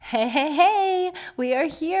Hey, hey, hey, we are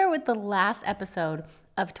here with the last episode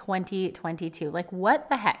of 2022. Like, what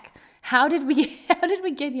the heck? How did we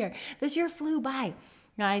get here? This year flew by. You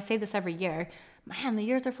know, I say this every year. Man, the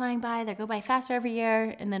years are flying by. They go by faster every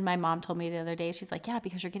year. And then my mom told me the other day, she's like, yeah,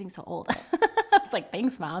 because you're getting so old. I was like,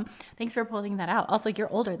 thanks, Mom. Thanks for pulling that out. Also,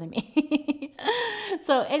 you're older than me.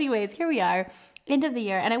 So anyways, here we are, end of the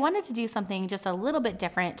year. And I wanted to do something just a little bit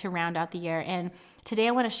different to round out the year. And today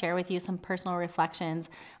I want to share with you some personal reflections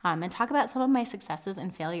and talk about some of my successes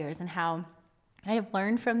and failures and how I have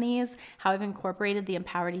learned from these, how I've incorporated the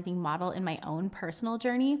empowered eating model in my own personal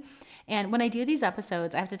journey. And when I do these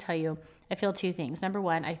episodes, I have to tell you, I feel two things. Number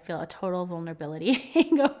one, I feel a total vulnerability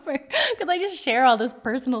hangover because I just share all this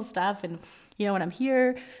personal stuff. And, you know, when I'm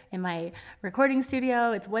here in my recording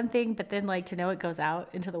studio, it's one thing, but then like to know it goes out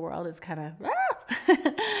into the world is kind of,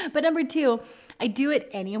 But number two, I do it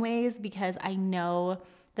anyways because I know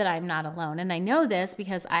that I'm not alone. And I know this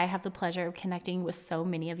because I have the pleasure of connecting with so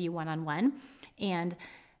many of you one-on-one. And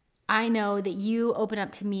I know that you open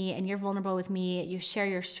up to me and you're vulnerable with me. You share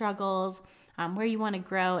your struggles, where you want to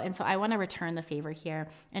grow. And so I want to return the favor here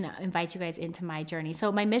and invite you guys into my journey.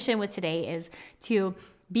 So my mission with today is to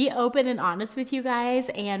be open and honest with you guys.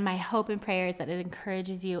 And my hope and prayer is that it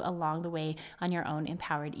encourages you along the way on your own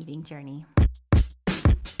empowered eating journey.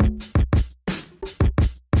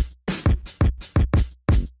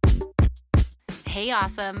 Hey,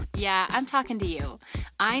 awesome. Yeah, I'm talking to you.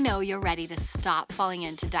 I know you're ready to stop falling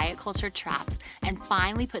into diet culture traps and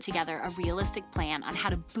finally put together a realistic plan on how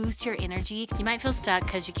to boost your energy. You might feel stuck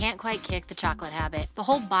because you can't quite kick the chocolate habit. The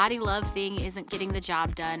whole body love thing isn't getting the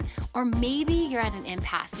job done. Or maybe you're at an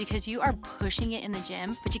impasse because you are pushing it in the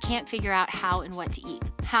gym, but you can't figure out how and what to eat.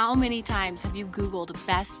 How many times have you Googled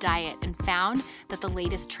best diet and found that the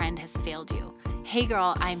latest trend has failed you? Hey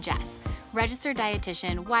girl, I'm Jess. Registered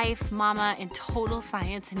dietitian, wife, mama, and total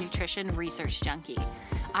science and nutrition research junkie.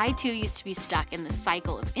 I too used to be stuck in the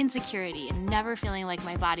cycle of insecurity and never feeling like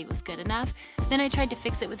my body was good enough. Then I tried to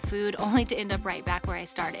fix it with food only to end up right back where I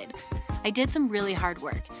started. I did some really hard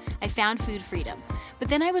work. I found food freedom, but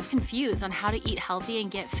then I was confused on how to eat healthy and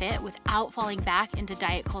get fit without falling back into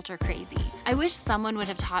diet culture crazy. I wish someone would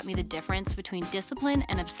have taught me the difference between discipline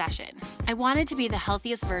and obsession. I wanted to be the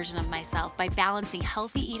healthiest version of myself by balancing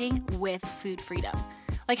healthy eating with food freedom.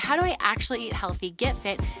 Like, how do I actually eat healthy, get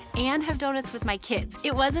fit, and have donuts with my kids?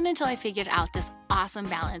 It wasn't until I figured out this awesome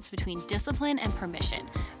balance between discipline and permission,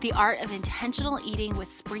 the art of intentional eating with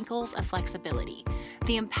sprinkles of flexibility.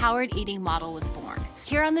 The empowered eating model was born.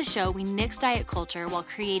 Here on the show, we nix diet culture while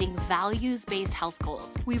creating values-based health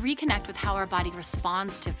goals. We reconnect with how our body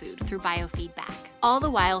responds to food through biofeedback, all the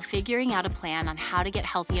while figuring out a plan on how to get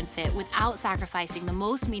healthy and fit without sacrificing the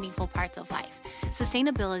most meaningful parts of life.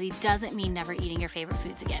 Sustainability doesn't mean never eating your favorite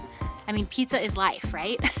foods again. I mean, pizza is life,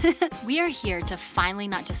 right? We are here to finally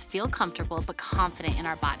not just feel comfortable, but confident in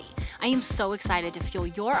our body. I am so excited to fuel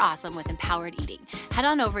your awesome with empowered eating. Head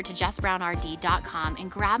on over to jessbrownrd.com and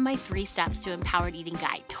grab my 3 steps to empowered eating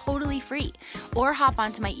guide, totally free. Or hop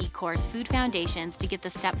onto my e-course, Food Foundations, to get the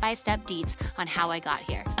step-by-step deets on how I got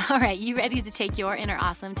here. All right, you ready to take your inner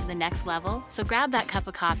awesome to the next level? So grab that cup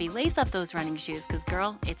of coffee, lace up those running shoes, because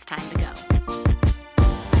girl, it's time to go.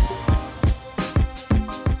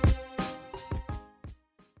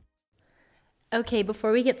 Okay,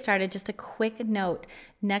 before we get started, just a quick note.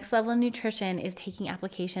 Next Level Nutrition is taking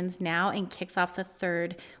applications now and kicks off the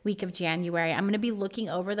 3rd week of January. I'm going to be looking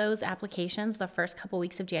over those applications the first couple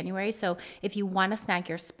weeks of January. So if you want to snag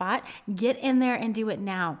your spot, get in there and do it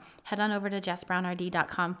now. Head on over to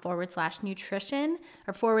jessbrownrd.com/nutrition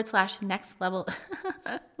or /next level.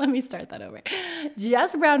 Let me start that over.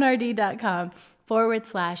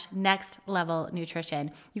 jessbrownrd.com/next level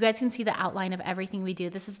nutrition. You guys can see the outline of everything we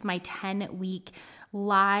do. This is my 10-week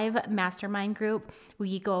live mastermind group.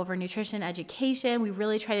 We go over nutrition education. We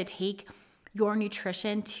really try to take your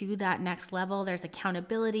nutrition to that next level. There's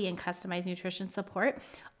accountability and customized nutrition support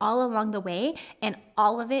all along the way. And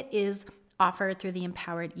all of it is offered through the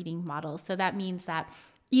empowered eating model. So that means that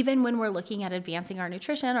even when we're looking at advancing our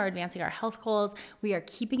nutrition or advancing our health goals, we are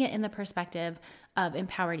keeping it in the perspective of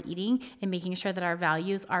empowered eating and making sure that our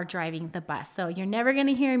values are driving the bus. So you're never going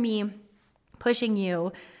to hear me pushing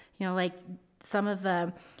you, like some of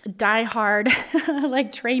the diehard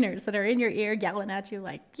like trainers that are in your ear yelling at you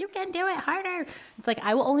like, you can do it harder. It's like,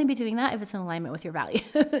 I will only be doing that if it's in alignment with your values.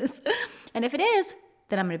 And if it is,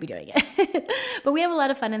 then I'm going to be doing it. But we have a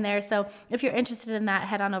lot of fun in there. So if you're interested in that,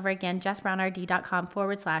 head on over again,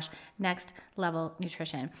 jessbrownrd.com/next level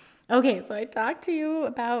nutrition. Okay, so I talked to you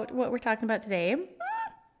about what we're talking about today.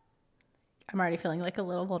 I'm already feeling like a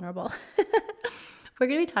little vulnerable. We're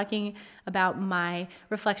going to be talking about my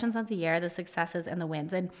reflections on the year, the successes and the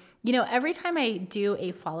wins. And, you know, every time I do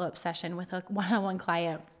a follow-up session with a one-on-one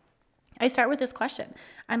client, I start with this question.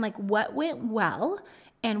 I'm like, what went well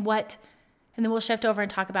and then we'll shift over and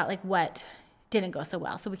talk about like what didn't go so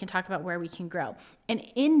well, so we can talk about where we can grow. And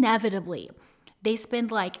inevitably, they spend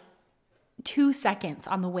like 2 seconds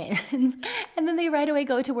on the wins, and then they right away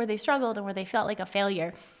go to where they struggled and where they felt like a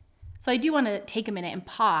failure. So I do want to take a minute and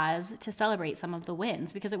pause to celebrate some of the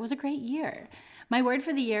wins because it was a great year. My word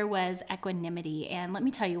for the year was equanimity. And let me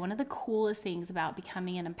tell you, one of the coolest things about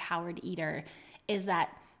becoming an empowered eater is that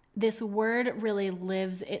this word really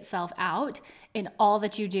lives itself out in all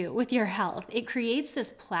that you do with your health. It creates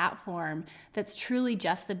this platform that's truly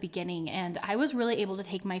just the beginning. And I was really able to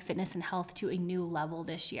take my fitness and health to a new level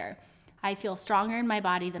this year. I feel stronger in my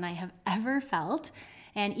body than I have ever felt.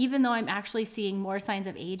 And even though I'm actually seeing more signs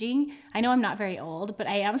of aging, I know I'm not very old, but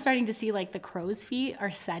I am starting to see like the crow's feet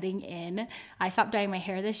are setting in. I stopped dyeing my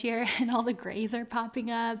hair this year and all the grays are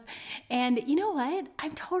popping up. And you know what?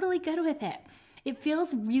 I'm totally good with it. It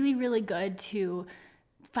feels really, really good to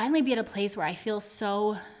finally be at a place where I feel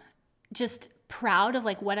so just proud of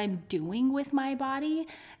like what I'm doing with my body,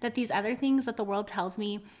 that these other things that the world tells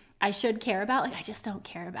me I should care about, like I just don't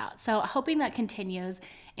care about. So hoping that continues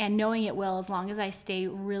and knowing it will as long as I stay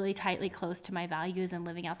really tightly close to my values and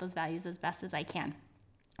living out those values as best as I can.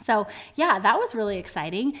 So yeah, that was really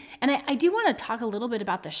exciting. And I do want to talk a little bit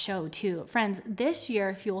about the show too. Friends, this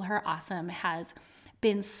year, Fuel Her Awesome has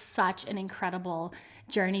been such an incredible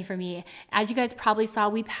journey for me. As you guys probably saw,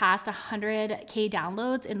 we passed 100K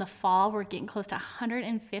downloads in the fall. We're getting close to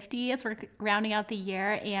 150 as we're rounding out the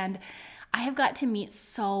year. And I have got to meet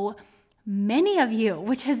so many of you,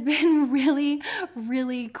 which has been really,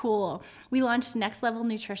 really cool. We launched Next Level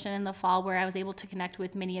Nutrition in the fall where I was able to connect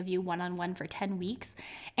with many of you one-on-one for 10 weeks.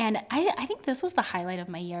 And I think this was the highlight of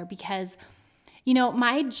my year because you know,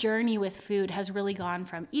 my journey with food has really gone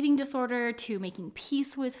from eating disorder to making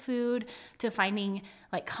peace with food to finding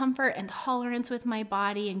like comfort and tolerance with my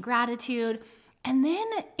body and gratitude. And then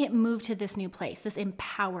it moved to this new place, this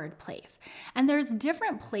empowered place. And there's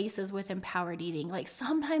different places with empowered eating. Like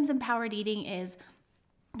sometimes empowered eating is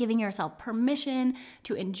giving yourself permission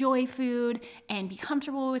to enjoy food and be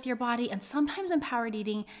comfortable with your body. And sometimes empowered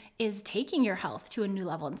eating is taking your health to a new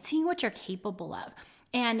level and seeing what you're capable of.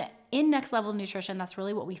 And in Next Level Nutrition, that's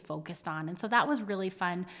really what we focused on. And so that was really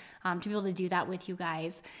fun to be able to do that with you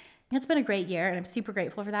guys. It's been a great year and I'm super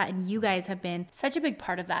grateful for that. And you guys have been such a big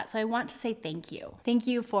part of that. So I want to say thank you. Thank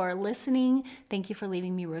you for listening. Thank you for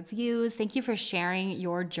leaving me reviews. Thank you for sharing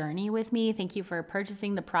your journey with me. Thank you for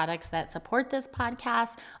purchasing the products that support this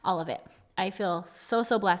podcast, all of it. I feel so,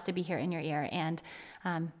 so blessed to be here in your ear. And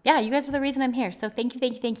yeah, you guys are the reason I'm here. So thank you,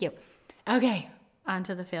 thank you, thank you. Okay. On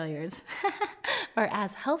to the failures, or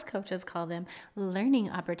as health coaches call them,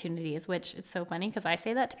 learning opportunities, which it's so funny because I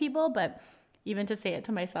say that to people, but even to say it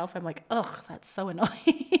to myself, I'm like, oh, that's so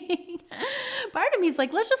annoying. Part of me is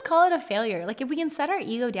like, let's just call it a failure. Like if we can set our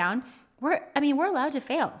ego down, we're allowed to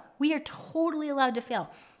fail. We are totally allowed to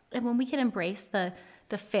fail. And when we can embrace the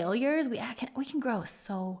failures, we can grow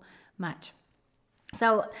so much.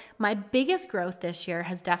 So my biggest growth this year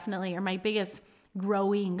has definitely, or my biggest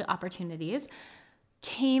growing opportunities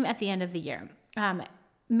came at the end of the year.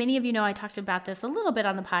 Many of you know I talked about this a little bit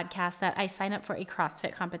on the podcast that I signed up for a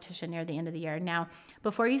CrossFit competition near the end of the year. Now,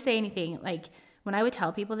 before you say anything, like when I would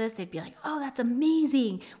tell people this, they'd be like, oh, that's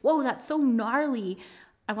amazing. Whoa, that's so gnarly.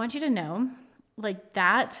 I want you to know, like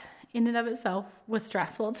that in and of itself was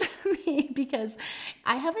stressful to me because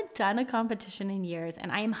I haven't done a competition in years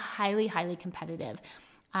and I am highly, highly competitive.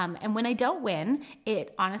 And when I don't win,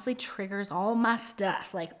 it honestly triggers all my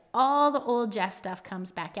stuff. Like all the old Jess stuff comes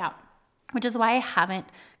back out, which is why I haven't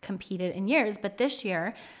competed in years. But this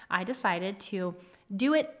year, I decided to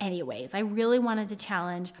do it anyways. I really wanted to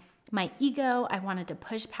challenge my ego. I wanted to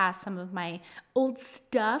push past some of my old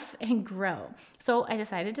stuff and grow. So I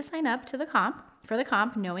decided to sign up to the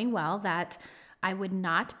comp, knowing well that I would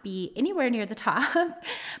not be anywhere near the top.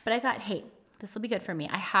 But I thought, hey, this will be good for me.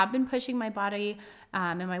 I have been pushing my body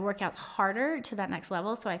and my workouts harder to that next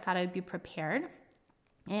level, so I thought I would be prepared.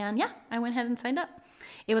 And yeah, I went ahead and signed up.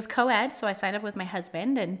 It was co-ed, so I signed up with my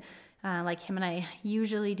husband, and like him and I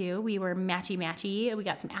usually do, we were matchy-matchy. We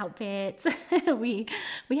got some outfits. we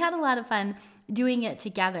had a lot of fun doing it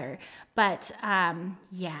together. But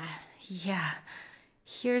yeah.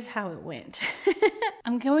 Here's how it went.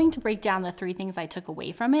 I'm going to break down the 3 things I took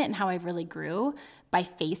away from it and how I really grew by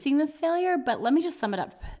facing this failure, but let me just sum it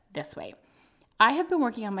up this way. I have been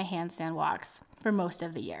working on my handstand walks for most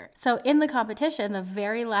of the year. So in the competition, the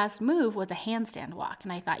very last move was a handstand walk.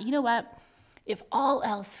 And I thought, you know what? If all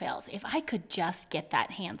else fails, if I could just get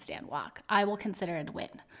that handstand walk, I will consider it a win.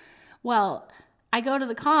 Well, I go to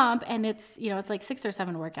the comp and it's like 6 or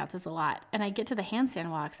 7 workouts. It's a lot. And I get to the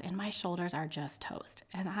handstand walks and my shoulders are just toast.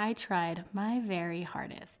 And I tried my very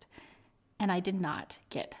hardest and I did not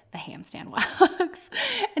get the handstand walks.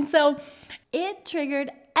 And so it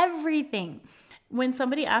triggered everything. When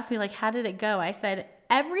somebody asked me, like, how did it go? I said,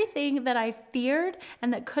 everything that I feared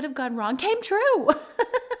and that could have gone wrong came true.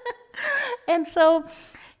 And so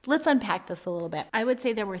let's unpack this a little bit. I would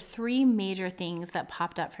say there were 3 major things that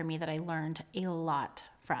popped up for me that I learned a lot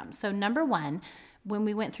from. So number 1, when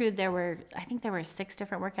we went through, I think there were 6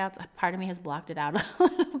 different workouts. A part of me has blocked it out a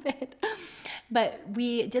little bit. But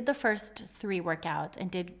we did the first 3 workouts and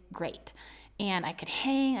did great. And I could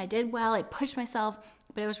hang, I did well, I pushed myself,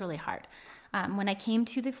 but it was really hard. When I came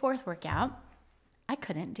to the 4th workout, I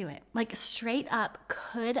couldn't do it. Like straight up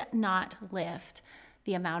could not lift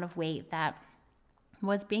the amount of weight that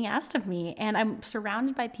was being asked of me. And I'm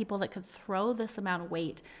surrounded by people that could throw this amount of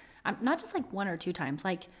weight, not just like 1 or 2 times,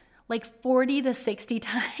 like 40 to 60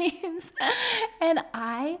 times. And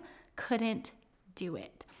I couldn't do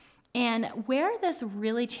it. And where this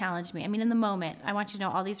really challenged me, I mean, in the moment, I want you to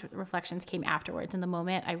know all these reflections came afterwards. In the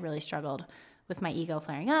moment, I really struggled with my ego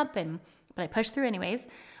flaring up, but I pushed through anyways.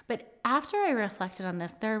 But after I reflected on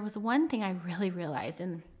this, there was one thing I really realized,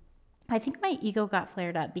 and I think my ego got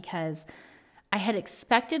flared up because I had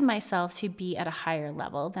expected myself to be at a higher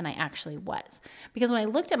level than I actually was. Because when I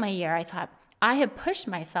looked at my year, I thought I had pushed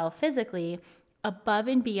myself physically above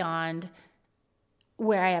and beyond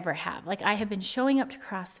where I ever have. Like I have been showing up to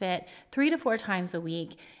CrossFit 3 to 4 times a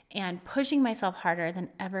week and pushing myself harder than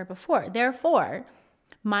ever before. Therefore,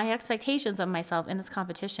 my expectations of myself in this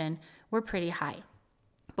competition were pretty high.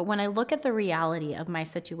 But when I look at the reality of my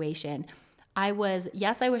situation, I was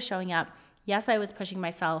showing up. Yes, I was pushing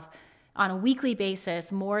myself on a weekly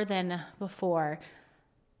basis more than before,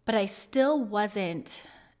 but I still wasn't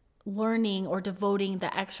learning or devoting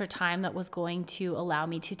the extra time that was going to allow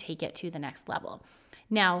me to take it to the next level.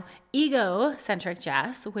 Now, egocentric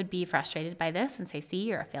Jess would be frustrated by this and say, see,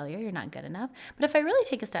 you're a failure, you're not good enough. But if I really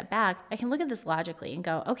take a step back, I can look at this logically and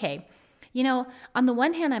go, okay, on the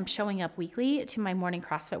one hand, I'm showing up weekly to my morning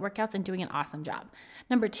CrossFit workouts and doing an awesome job.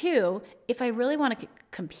 Number 2, if I really want to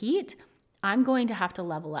compete, I'm going to have to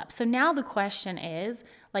level up. So now the question is,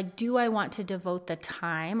 do I want to devote the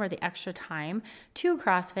time or the extra time to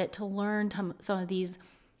CrossFit to learn some of these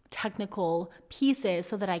technical pieces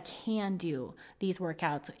so that I can do these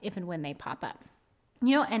workouts if and when they pop up?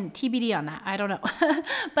 And TBD on that, I don't know.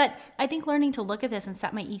 But I think learning to look at this and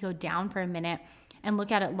set my ego down for a minute and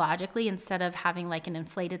look at it logically instead of having an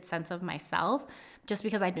inflated sense of myself just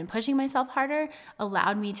because I'd been pushing myself harder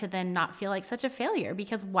allowed me to then not feel like such a failure,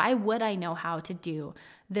 because why would I know how to do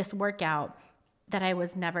this workout that I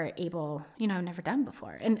was never able, I've never done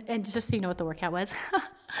before. And just so you know what the workout was,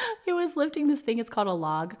 it was lifting this thing. It's called a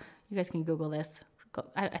log. You guys can Google this.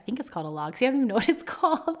 I think it's called a log. See, I don't even know what it's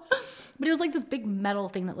called. But it was like this big metal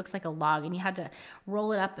thing that looks like a log, and you had to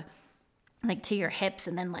roll it up to your hips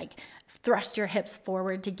and then thrust your hips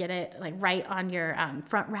forward to get it right on your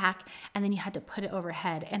front rack. And then you had to put it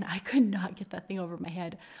overhead. And I could not get that thing over my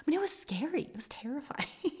head. I mean, it was scary. It was terrifying.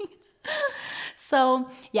 So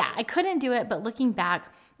yeah, I couldn't do it. But looking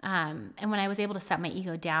back, and when I was able to set my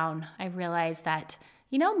ego down, I realized that,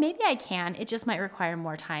 maybe I can. It just might require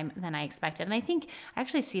more time than I expected. And I think I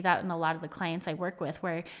actually see that in a lot of the clients I work with,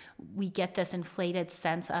 where we get this inflated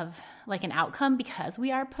sense of an outcome because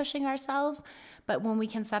we are pushing ourselves. But when we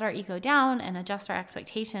can set our ego down and adjust our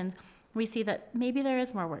expectations, we see that maybe there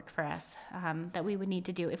is more work for us that we would need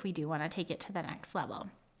to do if we do want to take it to the next level.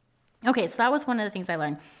 Okay, so that was one of the things I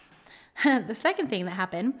learned. The second thing that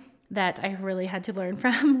happened that I really had to learn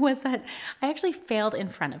from was that I actually failed in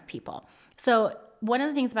front of people. So one of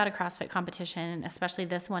the things about a CrossFit competition, especially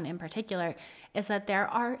this one in particular, is that there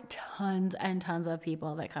are tons and tons of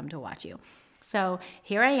people that come to watch you. So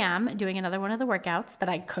here I am doing another one of the workouts that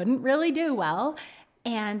I couldn't really do well.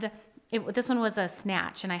 And this one was a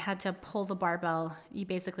snatch, and I had to pull the barbell. You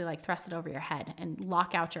basically thrust it over your head and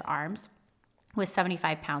lock out your arms with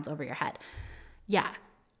 75 pounds over your head. Yeah,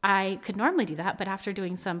 I could normally do that, but after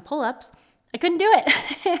doing some pull-ups, I couldn't do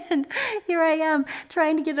it. And here I am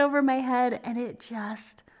trying to get it over my head, and it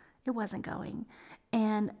wasn't going.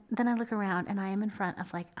 And then I look around and I am in front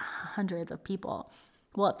of hundreds of people.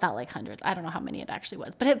 Well, it felt like hundreds. I don't know how many it actually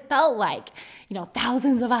was, but it felt like,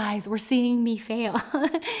 thousands of eyes were seeing me fail.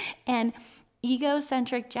 And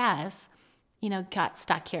egocentric Jess, got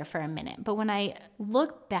stuck here for a minute. But when I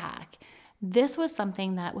look back, this was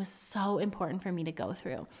something that was so important for me to go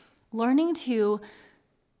through. Learning to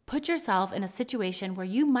put yourself in a situation where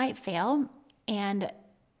you might fail, and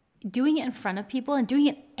doing it in front of people and doing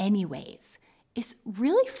it anyways is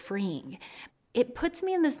really freeing. It puts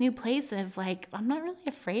me in this new place of like, I'm not really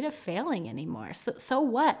afraid of failing anymore. So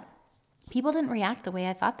what? People didn't react the way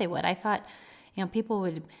I thought they would. I thought, people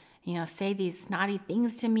would, say these snotty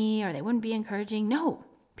things to me, or they wouldn't be encouraging. No,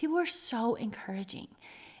 people were so encouraging.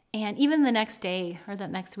 And even the next day or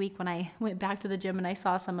that next week when I went back to the gym and I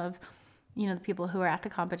saw some of, the people who were at the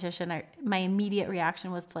competition, my immediate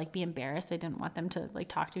reaction was to like be embarrassed. I didn't want them to like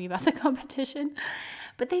talk to me about the competition,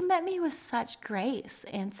 but they met me with such grace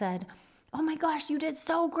and said, "Oh my gosh, you did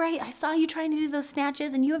so great. I saw you trying to do those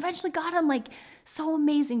snatches and you eventually got them. Like, so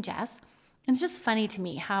amazing, Jess." And it's just funny to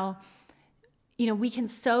me how, we can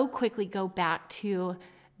so quickly go back to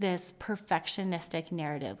this perfectionistic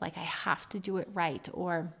narrative. Like, I have to do it right,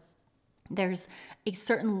 or there's a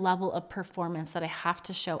certain level of performance that I have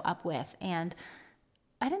to show up with. And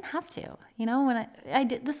I didn't have to, when I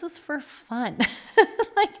did, this was for fun.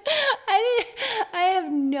 Like, I have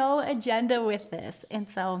no agenda with this. And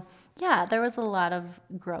so, yeah, there was a lot of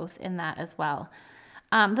growth in that as well.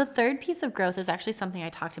 The third piece of growth is actually something I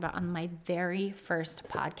talked about on my very first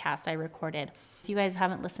podcast I recorded. If you guys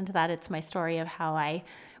haven't listened to that, it's my story of how I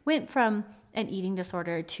went from an eating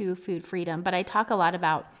disorder to food freedom. But I talk a lot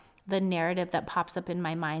about the narrative that pops up in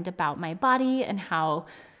my mind about my body and how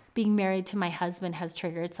being married to my husband has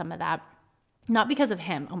triggered some of that. Not because of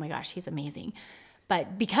him. Oh my gosh, he's amazing.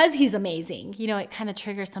 But because he's amazing, it kind of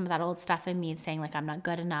triggers some of that old stuff in me saying like, I'm not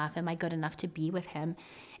good enough. Am I good enough to be with him?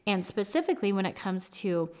 And specifically when it comes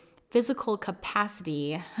to physical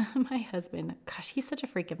capacity, my husband, gosh, he's such a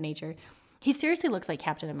freak of nature. He seriously looks like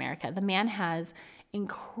Captain America. The man has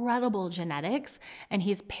incredible genetics, and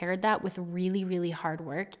he's paired that with really, really hard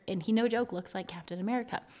work. And he, no joke, looks like Captain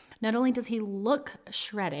America. Not only does he look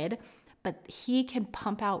shredded, but he can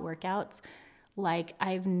pump out workouts like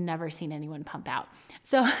I've never seen anyone pump out.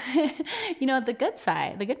 So,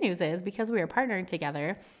 the good news is because we were partnering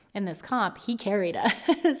together in this comp, he carried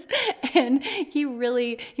us and he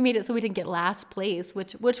made it so we didn't get last place,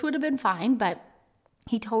 which would have been fine, but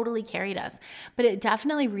he totally carried us. But it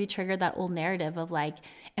definitely re-triggered that old narrative of like,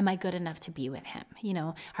 am I good enough to be with him?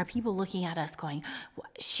 Are people looking at us going,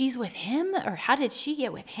 she's with him? Or how did she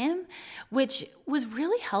get with him? Which was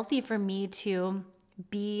really healthy for me to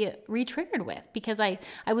be re-triggered with, because I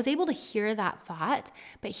was able to hear that thought.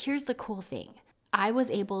 But here's the cool thing. I was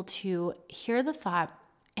able to hear the thought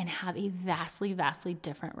and have a vastly, vastly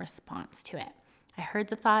different response to it. I heard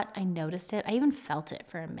the thought, I noticed it, I even felt it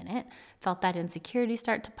for a minute, felt that insecurity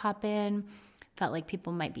start to pop in, felt like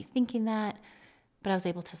people might be thinking that, but I was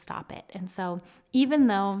able to stop it. And so even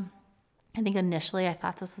though I think initially I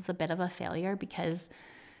thought this was a bit of a failure because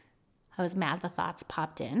I was mad the thoughts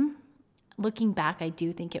popped in, looking back, I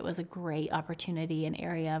do think it was a great opportunity, an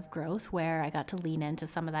area of growth where I got to lean into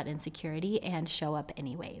some of that insecurity and show up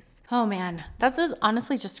anyways. Oh man, that's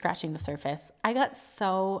honestly just scratching the surface. I got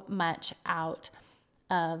so much out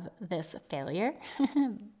of this failure,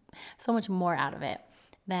 so much more out of it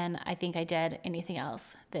than I think I did anything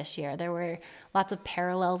else this year. There were lots of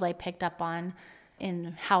parallels I picked up on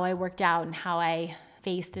in how I worked out and how I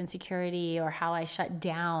faced insecurity or how I shut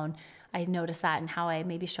down. I noticed that in how I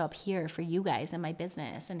maybe show up here for you guys in my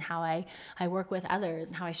business and how I work with others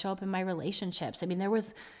and how I show up in my relationships. I mean, it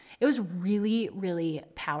was really, really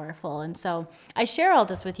powerful. And so I share all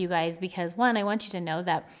this with you guys because one, I want you to know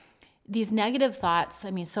that these negative thoughts,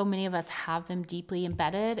 I mean, so many of us have them deeply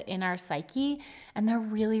embedded in our psyche, and they're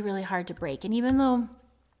really, really hard to break. And even though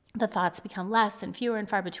the thoughts become less and fewer and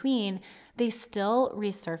far between, they still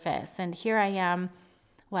resurface. And here I am,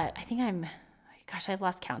 I've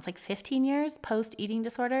lost count. It's like 15 years post-eating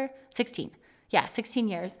disorder. 16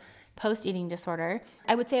 years post-eating disorder.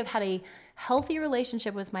 I would say I've had a healthy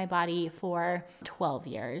relationship with my body for 12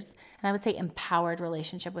 years. And I would say empowered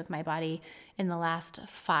relationship with my body in the last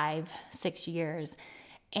 5-6 years.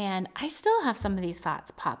 And I still have some of these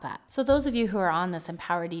thoughts pop up. So those of you who are on this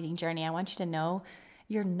empowered eating journey, I want you to know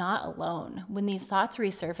you're not alone. When these thoughts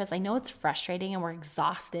resurface, I know it's frustrating and we're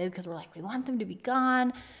exhausted because we're like, we want them to be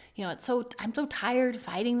gone. I'm so tired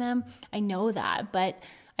fighting them. I know that, but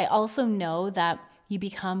I also know that you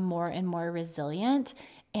become more and more resilient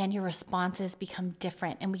and your responses become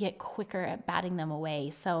different and we get quicker at batting them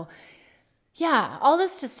away. So yeah, all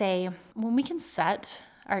this to say, when we can set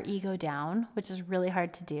our ego down, which is really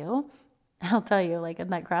hard to do, I'll tell you, like in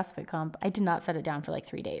that CrossFit comp, I did not set it down for like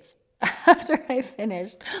 3 days. After I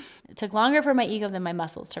finished. It took longer for my ego than my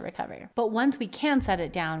muscles to recover. But once we can set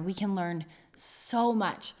it down, we can learn so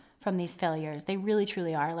much from these failures. They really,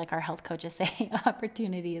 truly are, like our health coaches say,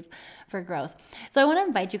 opportunities for growth. So I want to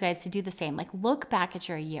invite you guys to do the same. Like, look back at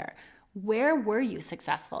your year. Where were you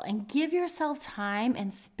successful? And give yourself time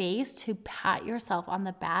and space to pat yourself on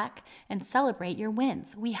the back and celebrate your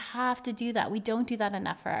wins. We have to do that. We don't do that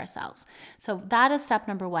enough for ourselves. So that is step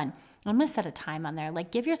number one. I'm going to set a time on there.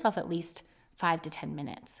 Like, give yourself at least 5 to 10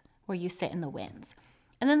 minutes where you sit in the wins.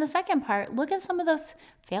 And then the second part, look at some of those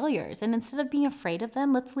failures. And instead of being afraid of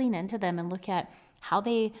them, let's lean into them and look at how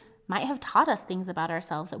they might have taught us things about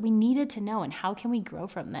ourselves that we needed to know, and how can we grow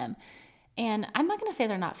from them. And I'm not going to say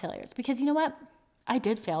they're not failures, because you know what? I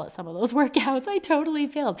did fail at some of those workouts. I totally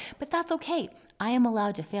failed, but that's okay. I am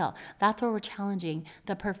allowed to fail. That's where we're challenging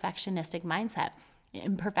the perfectionistic mindset.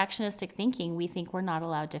 In perfectionistic thinking, we think we're not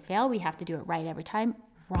allowed to fail. We have to do it right every time.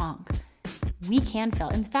 Wrong. We can fail.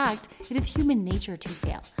 In fact, it is human nature to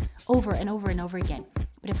fail over and over and over again.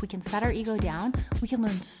 But if we can set our ego down, we can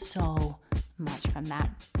learn so much from that.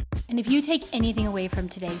 And if you take anything away from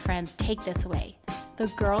today, friends, take this away. The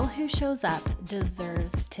girl who shows up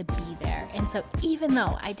deserves to be there. And so even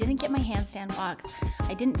though I didn't get my handstand walks,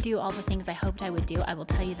 I didn't do all the things I hoped I would do, I will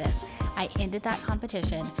tell you this, I ended that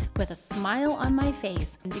competition with a smile on my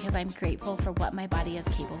face because I'm grateful for what my body is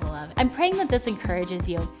capable of. I'm praying that this encourages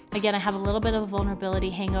you. Again, I have a little bit of a vulnerability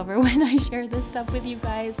hangover when I share this stuff with you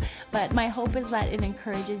guys, but my hope is that it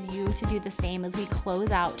encourages you to do the same as we close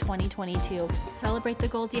out 2022. Celebrate the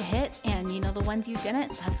goals you hit, and the ones you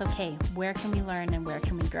didn't, that's okay. Where can we learn and where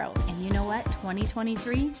can we grow? And you know what?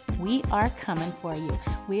 2023, we are coming for you.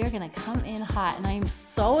 We are going to come in hot, and I am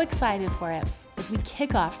so excited for it as we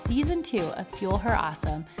kick off season 2 of Fuel Her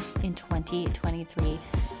Awesome in 2023.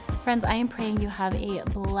 Friends, I am praying you have a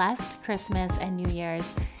blessed Christmas and New Year's.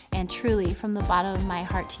 And truly, from the bottom of my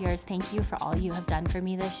heart to yours, thank you for all you have done for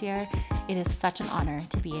me this year. It is such an honor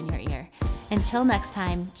to be in your ear. Until next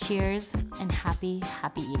time, cheers and happy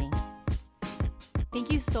eating.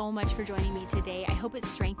 Thank you so much for joining me today. I hope it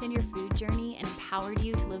strengthened your food journey and empowered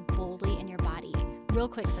you to live boldly in your body. Real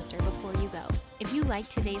quick, sister, before you go, if you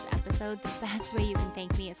liked today's episode, the best way you can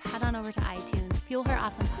thank me is head on over to iTunes, Fuel Her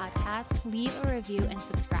Awesome Podcast, leave a review and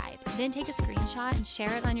subscribe. Then take a screenshot and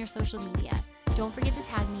share it on your social media. Don't forget to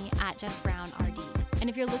tag me at JessBrownRD. And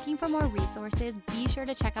if you're looking for more resources, be sure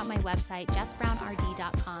to check out my website,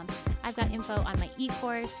 JessBrownRD.com. I've got info on my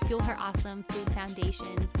e-course, Fuel Her Awesome Food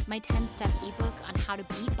Foundations, my 10-step ebook on how to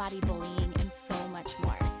beat body bullying, and so much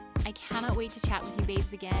more. I cannot wait to chat with you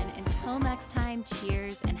babes again. Until next time,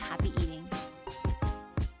 cheers